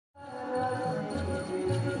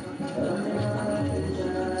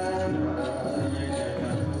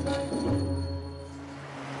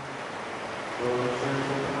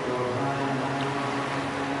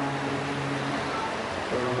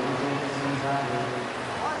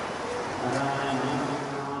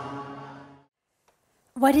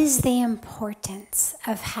What is the importance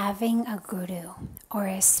of having a guru or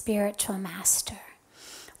a spiritual master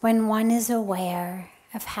when one is aware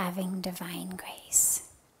of having divine grace?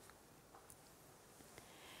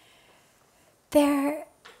 They're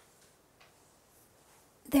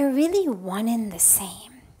really one and the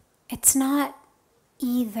same. It's not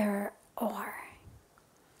either or.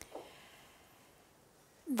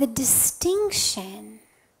 The distinction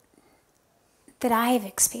that I've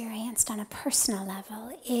experienced on a personal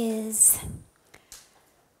level is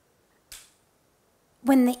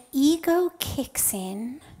when the ego kicks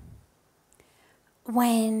in,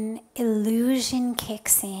 when illusion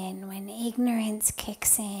kicks in, when ignorance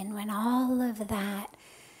kicks in, when all of that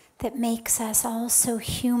makes us all so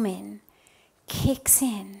human kicks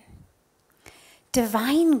in,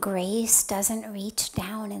 divine grace doesn't reach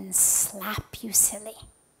down and slap you silly.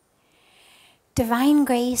 Divine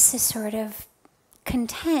grace is sort of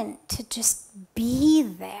content to just be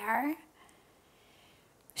there,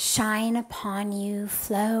 shine upon you,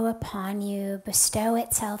 flow upon you, bestow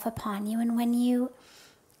itself upon you. And when you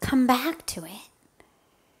come back to it,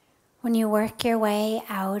 when you work your way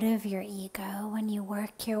out of your ego, when you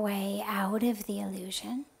work your way out of the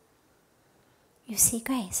illusion, you see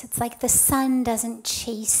grace. It's like the sun doesn't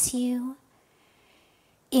chase you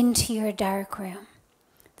into your dark room.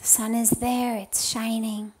 The sun is there, it's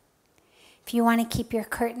shining. If you want to keep your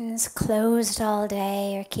curtains closed all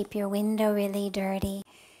day or keep your window really dirty,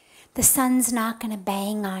 the sun's not going to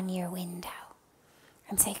bang on your window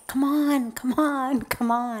and say, come on, come on, come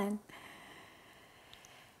on.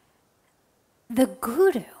 The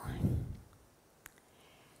guru,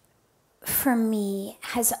 for me,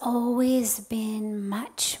 has always been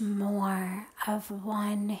much more of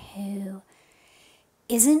one who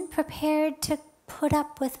isn't prepared to put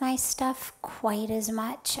up with my stuff quite as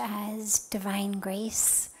much as divine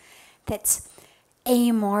grace, that's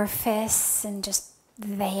amorphous and just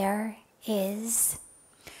there is.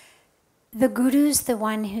 The guru's the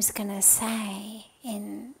one who's going to say,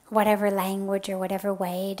 in whatever language or whatever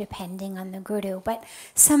way, depending on the guru, but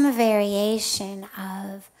some variation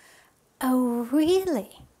of, oh,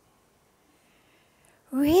 really?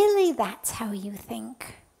 Really, that's how you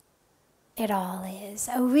think it all is?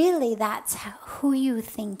 Oh, really, that's who you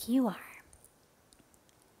think you are?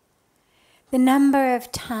 The number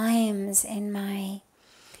of times in my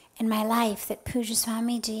life that Puja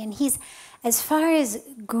Swamiji, and he's, as far as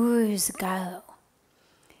gurus go,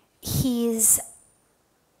 he's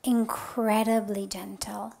incredibly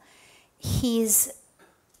gentle. He's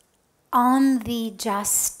on the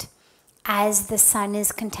just as the sun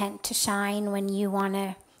is content to shine when you want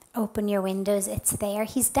to open your windows, it's there.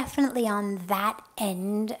 He's definitely on that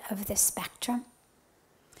end of the spectrum.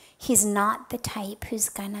 He's not the type who's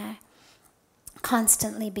gonna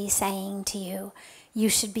constantly be saying to you, you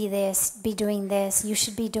should be this, be doing this, you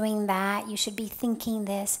should be doing that, you should be thinking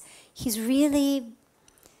this. He's really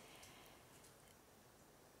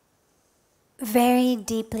very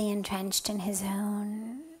deeply entrenched in his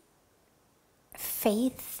own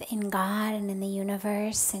faith in God and in the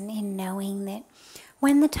universe, and in knowing that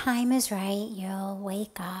when the time is right, you'll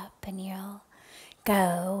wake up and you'll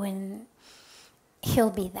go and he'll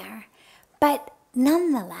be there. But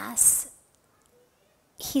nonetheless,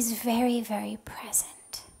 he's very, very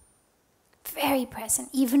present. Very present.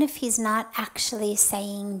 Even if he's not actually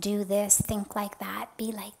saying, do this, think like that,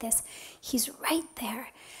 be like this, he's right there.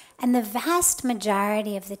 And the vast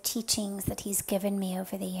majority of the teachings that he's given me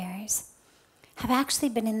over the years have actually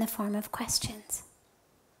been in the form of questions.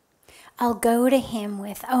 I'll go to him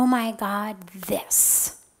with, oh my God,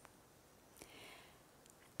 this.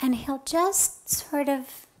 And he'll just sort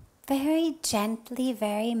of very gently,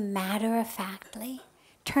 very matter-of-factly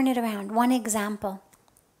turn it around. One example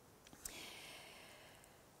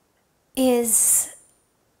is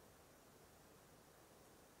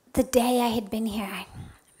the day I had been here,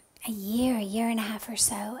 a year and a half or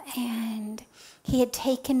so, and he had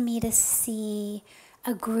taken me to see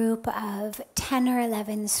a group of 10 or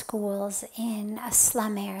 11 schools in a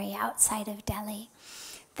slum area outside of Delhi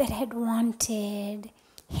that had wanted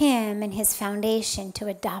him and his foundation to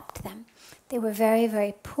adopt them. They were very,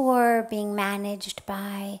 very poor, being managed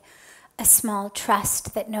by a small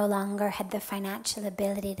trust that no longer had the financial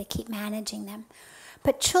ability to keep managing them.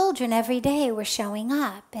 But children every day were showing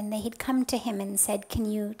up, and they had come to him and said,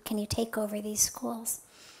 can you take over these schools?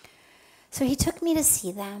 So he took me to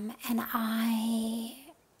see them, and I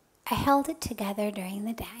held it together during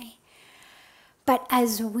the day. But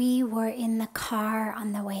as we were in the car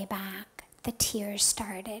on the way back, the tears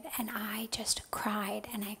started, and I just cried,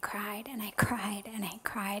 and I cried, and I cried, and I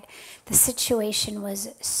cried. The situation was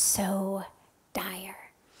so dire.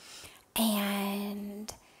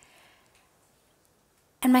 And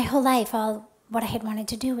my whole life, what I had wanted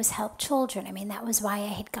to do was help children. I mean, that was why I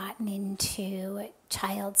had gotten into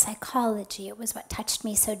child psychology. It was what touched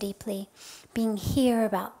me so deeply. Being here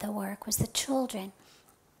about the work was the children.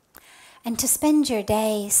 And to spend your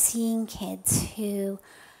day seeing kids who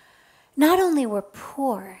not only were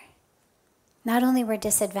poor, not only were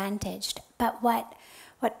disadvantaged, but what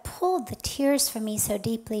pulled the tears for me so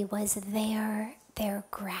deeply was their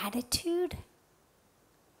gratitude,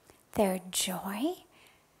 their joy.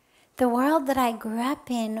 The world that I grew up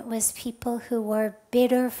in was people who were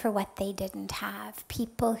bitter for what they didn't have,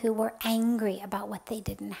 people who were angry about what they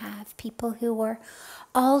didn't have, people who were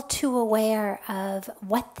all too aware of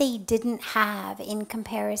what they didn't have in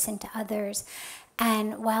comparison to others.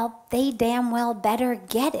 And, well, they damn well better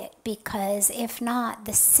get it, because if not,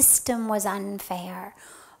 the system was unfair,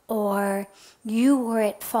 or you were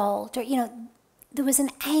at fault, or, there was an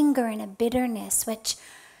anger and a bitterness, which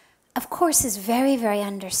of course is very, very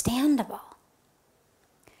understandable.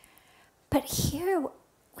 But here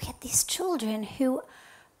we had these children who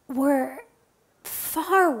were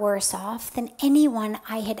far worse off than anyone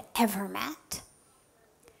I had ever met.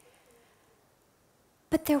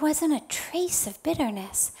 But there wasn't a trace of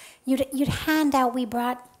bitterness. You'd hand out, we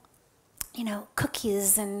brought,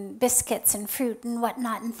 cookies and biscuits and fruit and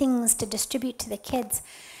whatnot and things to distribute to the kids.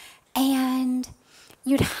 And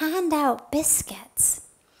you'd hand out biscuits.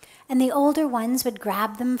 And the older ones would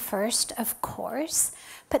grab them first, of course.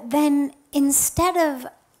 But then instead of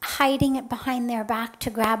hiding it behind their back to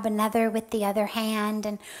grab another with the other hand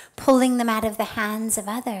and pulling them out of the hands of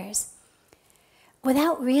others,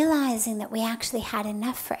 without realizing that we actually had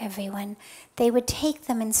enough for everyone, they would take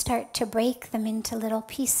them and start to break them into little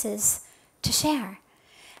pieces to share.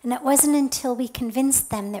 And it wasn't until we convinced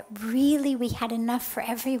them that really we had enough for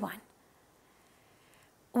everyone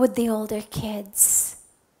would the older kids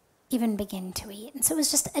even begin to eat. And so it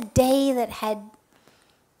was just a day that had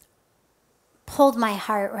pulled my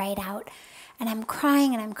heart right out. And I'm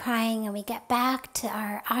crying, and we get back to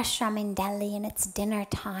our ashram in Delhi, and it's dinner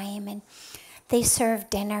time, and they serve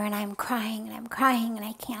dinner, and I'm crying, and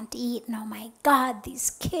I can't eat, and oh my God,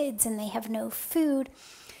 these kids, and they have no food.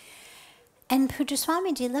 And Pujya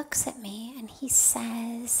Swamiji looks at me, and he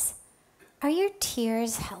says, "Are your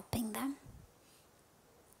tears helping them?"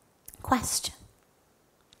 Question.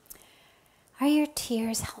 Are your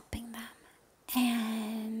tears helping them?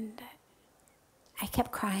 And I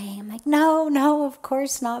kept crying. I'm like, no, of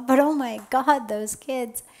course not. But oh my God, those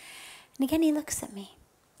kids. And again, he looks at me.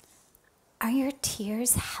 Are your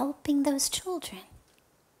tears helping those children?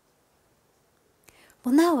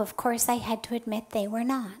 Well, no, of course, I had to admit they were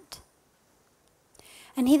not.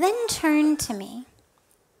 And he then turned to me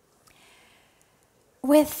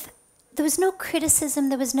there was no criticism,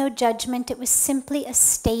 there was no judgment, it was simply a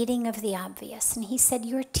stating of the obvious. And he said,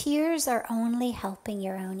 your tears are only helping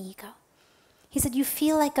your own ego. He said, you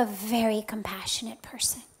feel like a very compassionate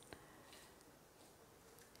person.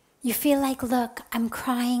 You feel like, look, I'm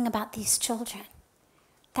crying about these children.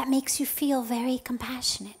 That makes you feel very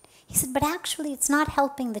compassionate. He said, but actually it's not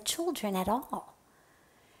helping the children at all.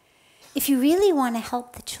 If you really want to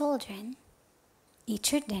help the children,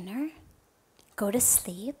 eat your dinner, go to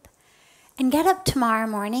sleep, and get up tomorrow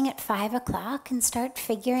morning at 5 o'clock and start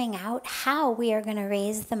figuring out how we are going to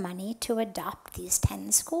raise the money to adopt these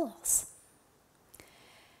 10 schools.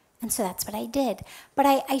 And so that's what I did. But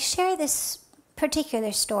I share this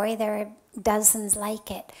particular story, there are dozens like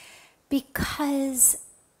it, because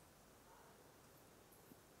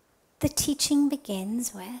the teaching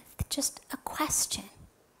begins with just a question.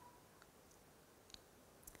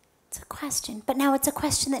 It's a question, but now it's a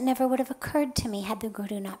question that never would have occurred to me had the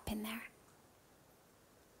Guru not been there.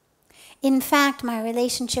 In fact, my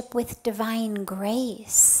relationship with divine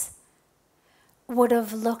grace would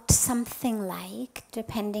have looked something like,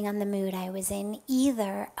 depending on the mood I was in,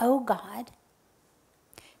 either, oh God,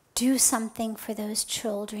 do something for those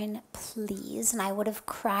children, please. And I would have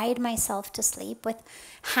cried myself to sleep with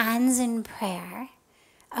hands in prayer.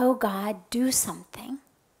 Oh God, do something.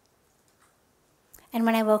 And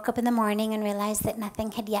when I woke up in the morning and realized that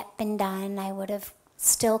nothing had yet been done, I would have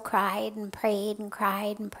still cried and prayed and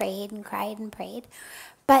cried and prayed and cried and prayed.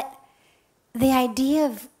 But the idea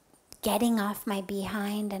of getting off my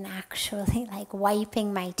behind and actually like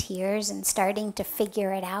wiping my tears and starting to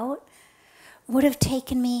figure it out would have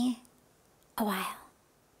taken me a while.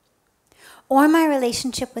 Or my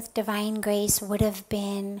relationship with divine grace would have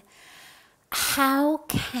been, how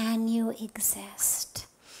can you exist?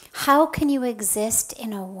 How can you exist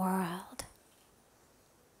in a world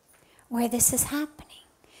where this is happening?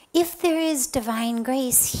 If there is divine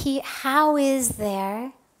grace, how is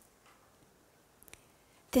there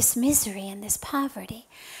this misery and this poverty?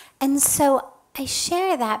 And so I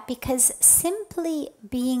share that because simply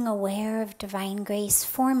being aware of divine grace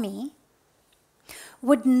for me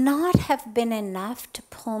would not have been enough to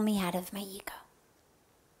pull me out of my ego.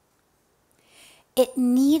 It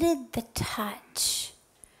needed the touch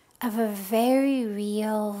of a very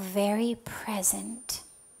real, very present,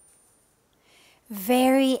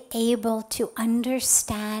 very able to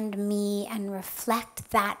understand me and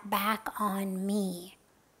reflect that back on me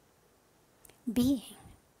being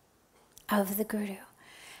of the Guru.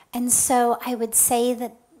 And so I would say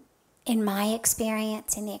that in my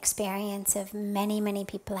experience, in the experience of many, many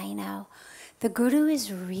people I know, the Guru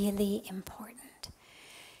is really important.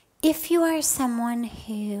 If you are someone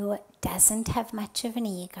who doesn't have much of an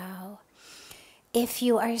ego, if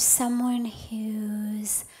you are someone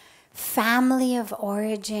whose family of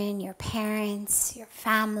origin, your parents, your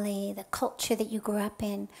family, the culture that you grew up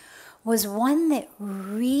in, was one that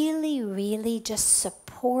really, really just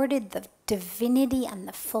supported the divinity and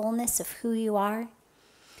the fullness of who you are,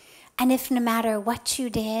 and if no matter what you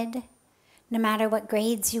did, no matter what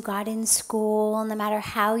grades you got in school, no matter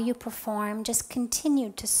how you performed, just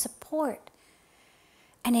continued to support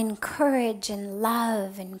and encourage and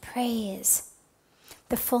love and praise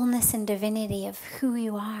the fullness and divinity of who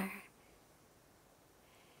you are,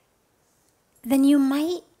 then you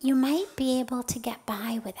might be able to get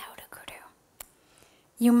by without a guru.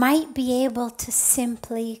 You might be able to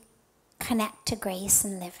simply connect to grace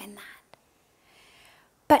and live in that.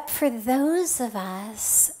 But for those of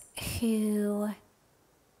us who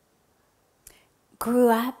grew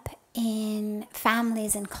up in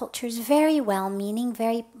families and cultures, very well-meaning,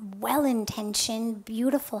 very well-intentioned,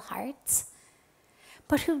 beautiful hearts,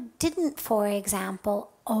 but who didn't, for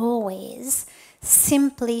example, always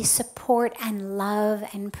simply support and love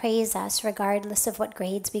and praise us regardless of what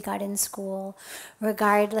grades we got in school,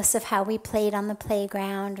 regardless of how we played on the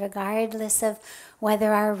playground, regardless of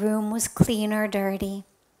whether our room was clean or dirty.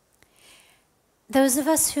 Those of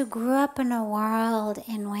us who grew up in a world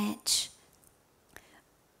in which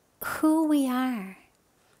who we are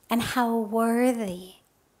and how worthy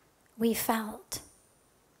we felt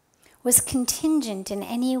was contingent in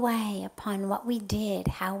any way upon what we did,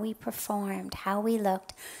 how we performed, how we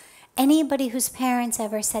looked. Anybody whose parents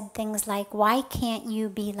ever said things like, "Why can't you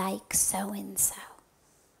be like so-and-so?"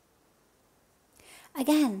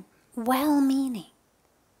 Again, well-meaning.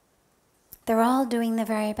 They're all doing the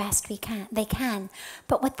very best they can.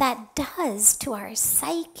 But what that does to our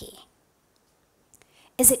psyche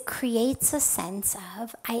is it creates a sense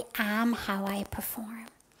of, I am how I perform.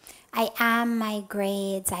 I am my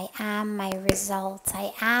grades. I am my results.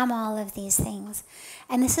 I am all of these things.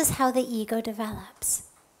 And this is how the ego develops.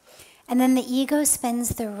 And then the ego spends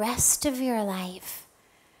the rest of your life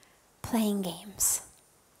playing games.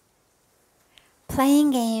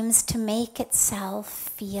 Playing games to make itself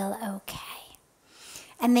feel okay.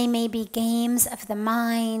 And they may be games of the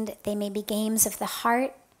mind, they may be games of the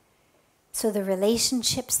heart, so the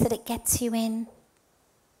relationships that it gets you in.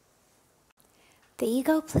 The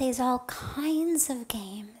ego plays all kinds of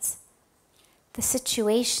games. The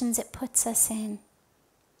situations it puts us in,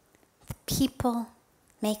 the people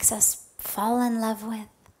it makes us fall in love with,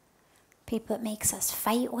 people it makes us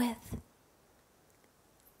fight with.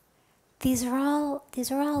 These are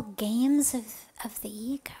all games of the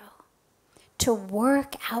ego to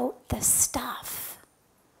work out the stuff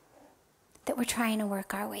that we're trying to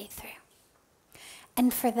work our way through.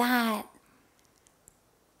 And for that,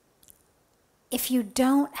 if you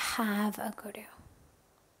don't have a guru,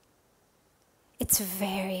 it's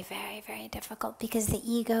very, very, very difficult because the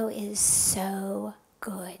ego is so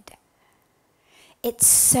good. It's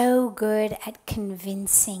so good at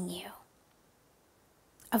convincing you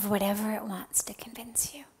of whatever it wants to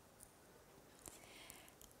convince you.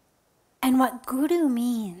 And what guru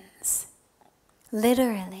means,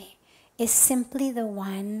 literally, is simply the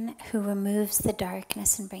one who removes the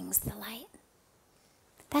darkness and brings the light.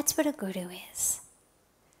 That's what a guru is.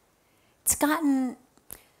 It's gotten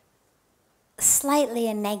slightly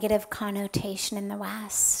a negative connotation in the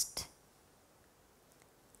West,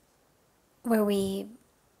 where we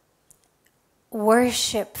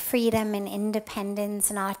worship freedom and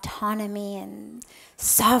independence and autonomy and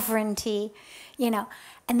sovereignty,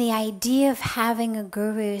 and the idea of having a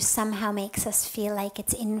guru somehow makes us feel like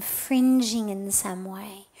it's infringing in some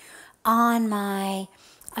way on my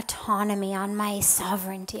autonomy, on my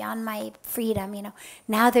sovereignty, on my freedom.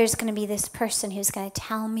 Now there's going to be this person who's going to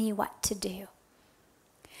tell me what to do.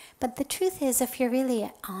 But the truth is, if you're really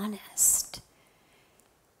honest,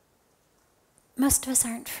 most of us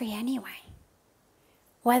aren't free anyway.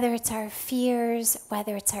 Whether it's our fears,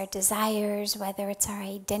 whether it's our desires, whether it's our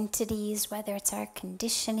identities, whether it's our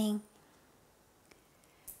conditioning,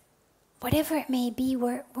 whatever it may be,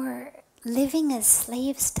 we're living as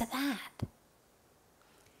slaves to that.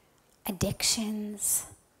 Addictions,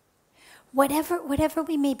 whatever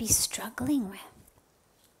we may be struggling with,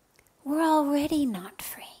 we're already not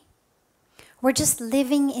free. We're just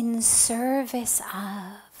living in service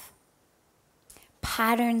of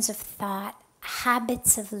patterns of thought,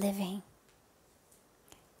 habits of living,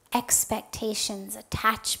 expectations,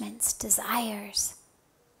 attachments, desires.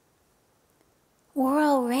 We're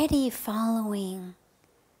already following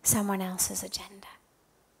someone else's agenda,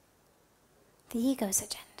 the ego's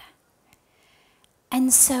agenda.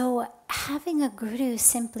 And so having a guru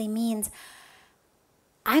simply means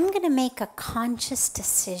I'm going to make a conscious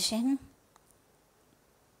decision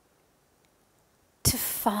to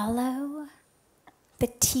follow the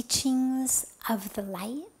teachings of the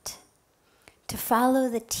light, to follow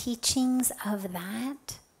the teachings of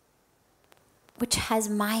that which has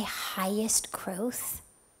my highest growth,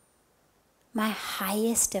 my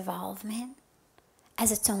highest evolvement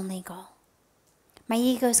as its only goal. My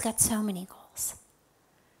ego's got so many goals.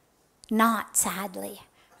 Not, sadly,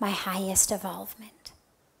 my highest evolvement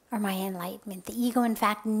or my enlightenment. The ego, in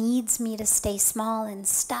fact, needs me to stay small and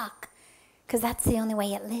stuck because that's the only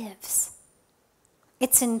way it lives.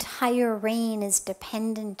 Its entire reign is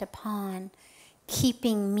dependent upon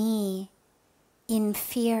keeping me in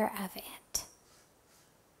fear of it.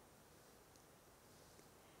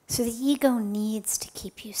 So the ego needs to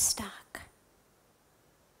keep you stuck.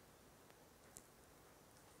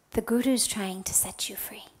 The guru's trying to set you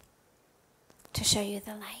free, to show you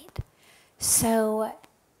the light. So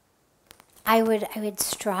I would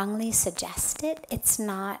strongly suggest it. It's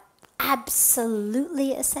not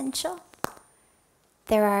absolutely essential.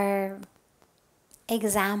 There are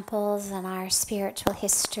examples in our spiritual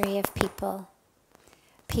history of people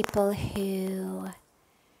who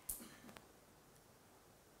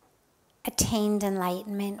attained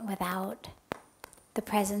enlightenment without the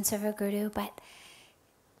presence of a guru, but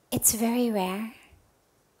it's very rare.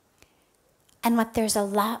 And what there's a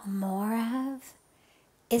lot more of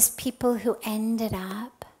is people who ended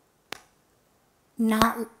up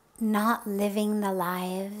not living the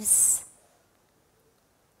lives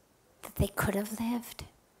that they could have lived,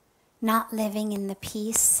 not living in the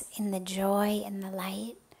peace, in the joy, in the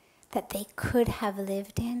light that they could have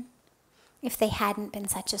lived in if they hadn't been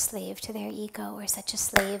such a slave to their ego or such a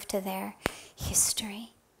slave to their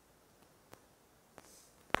history,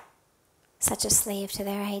 such a slave to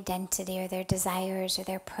their identity or their desires or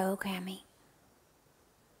their programming.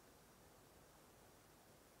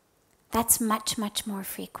 That's much, much more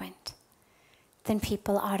frequent than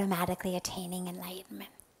people automatically attaining enlightenment.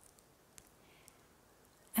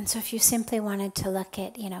 And so if you simply wanted to look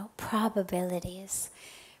at, probabilities,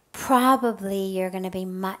 probably you're going to be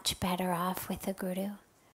much better off with a guru